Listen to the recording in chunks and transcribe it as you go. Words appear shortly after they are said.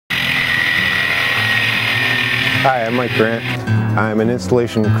Hi, I'm Mike Grant. I'm an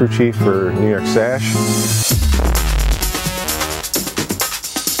installation crew chief for New York Sash.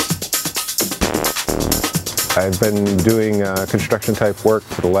 I've been doing construction type work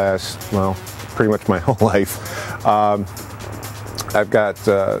for the last, well, pretty much my whole life. I've got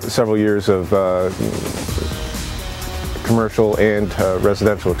several years of commercial and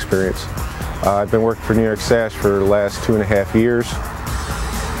residential experience. I've been working for New York Sash for the last 2.5 years.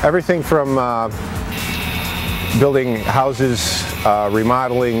 Everything from building houses,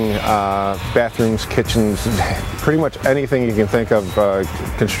 remodeling bathrooms, kitchens, pretty much anything you can think of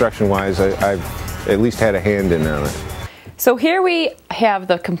construction-wise, I've at least had a hand in on it. So here we have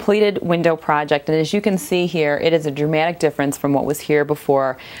the completed window project, and as you can see here, it is a dramatic difference from what was here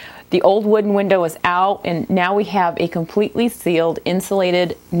before. The old wooden window is out, and now we have a completely sealed,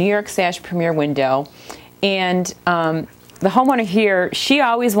 insulated New York Sash Premier window. And the homeowner here, she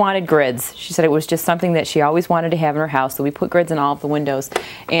always wanted grids. She said it was just something that she always wanted to have in her house, so we put grids in all of the windows.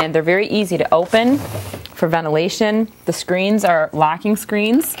 And they're very easy to open for ventilation. The screens are locking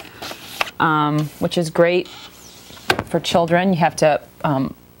screens, which is great for children. You have to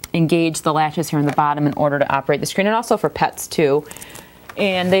engage the latches here on the bottom in order to operate the screen, and also for pets too.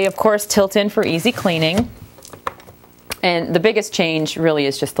 And they of course tilt in for easy cleaning. And the biggest change really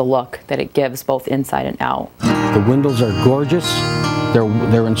is just the look that it gives both inside and out. The windows are gorgeous.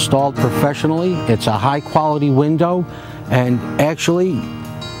 They're installed professionally. It's a high quality window, and actually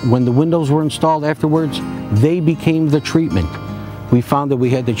when the windows were installed afterwards, they became the treatment. We found that we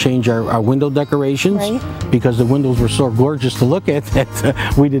had to change our window decorations because the windows were so gorgeous to look at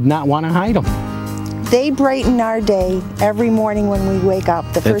that we did not want to hide them. They brighten our day every morning when we wake up.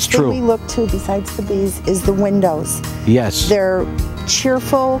 The first thing we look to, besides the bees, is the windows. Yes. They're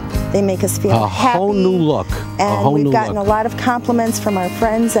cheerful. They make us feel happy. A whole new look. And we've gotten a lot of compliments from our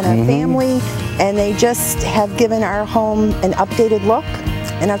friends and our family, and they just have given our home an updated look.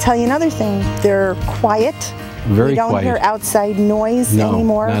 And I'll tell you another thing, they're quiet. Very quiet. We don't hear outside noise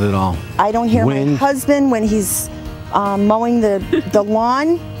anymore. No, not at all. I don't hear my husband when he's mowing the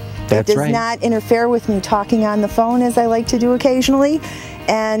lawn. It does not interfere with me talking on the phone, as I like to do occasionally.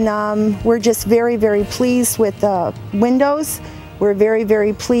 And we're just very, very pleased with the windows. We're very,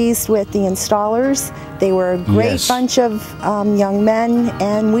 very pleased with the installers. They were a great bunch of young men,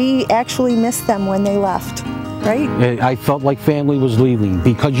 and we actually missed them when they left. Right? I felt like family was leaving,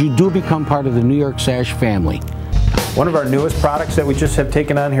 because you do become part of the New York Sash family. One of our newest products that we just have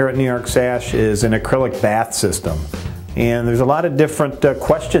taken on here at New York Sash is an acrylic bath system. And there's a lot of different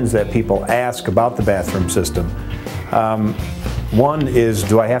questions that people ask about the bathroom system. One is,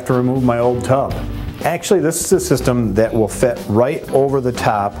 do I have to remove my old tub? Actually, this is a system that will fit right over the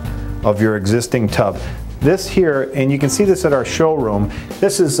top of your existing tub. This here, and you can see this at our showroom,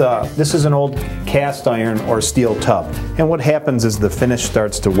 this is an old cast iron or steel tub. And what happens is the finish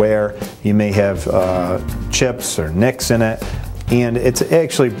starts to wear. You may have chips or nicks in it. And it's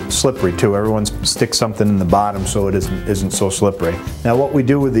actually slippery too. Everyone sticks something in the bottom so it isn't so slippery. Now what we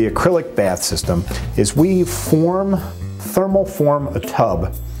do with the acrylic bath system is we thermal form a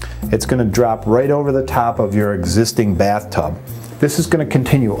tub. It's going to drop right over the top of your existing bathtub. This is going to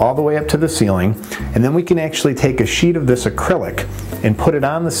continue all the way up to the ceiling, and then we can actually take a sheet of this acrylic and put it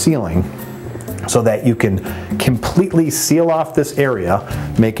on the ceiling so that you can completely seal off this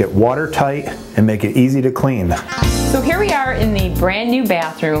area, make it watertight, and make it easy to clean. So here we are in the brand new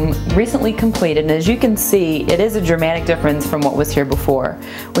bathroom, recently completed, and as you can see, it is a dramatic difference from what was here before.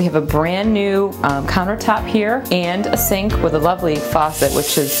 We have a brand new countertop here and a sink with a lovely faucet,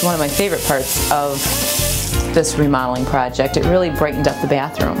 which is one of my favorite parts of this remodeling project. It really brightened up the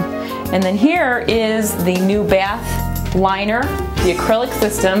bathroom. And then here is the new bath liner, the acrylic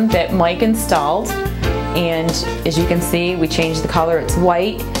system that Mike installed. And as you can see, we changed the color. It's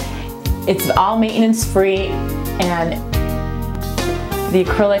white. It's all maintenance free, and the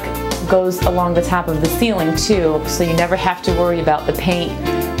acrylic goes along the top of the ceiling too, so you never have to worry about the paint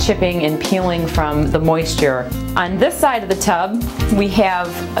chipping and peeling from the moisture. On this side of the tub, we have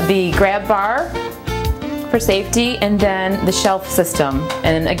the grab bar for safety, and then the shelf system.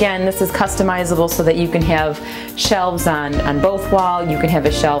 And again, this is customizable so that you can have shelves on both walls. You can have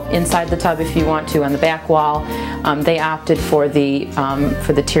a shelf inside the tub if you want to on the back wall. They opted for the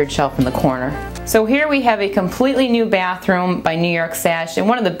tiered shelf in the corner. So here we have a completely new bathroom by New York Sash, and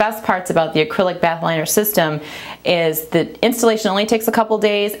one of the best parts about the acrylic bath liner system is the installation only takes a couple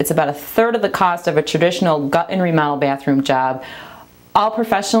days. It's about 1/3 of the cost of a traditional gut and remodel bathroom job, all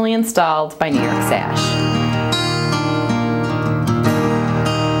professionally installed by New York Sash.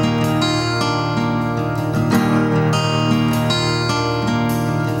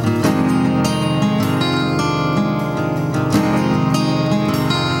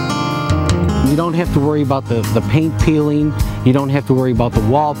 You don't have to worry about the paint peeling. You don't have to worry about the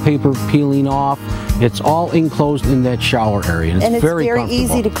wallpaper peeling off. It's all enclosed in that shower area. And it's very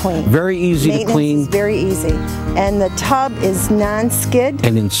easy to clean. Very easy to clean. Is very easy. And the tub is non-skid.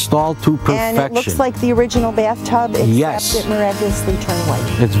 And installed to perfection. And it looks like the original bathtub, except yes. it miraculously turned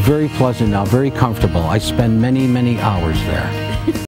white. It's very pleasant now, very comfortable. I spend many, many hours there.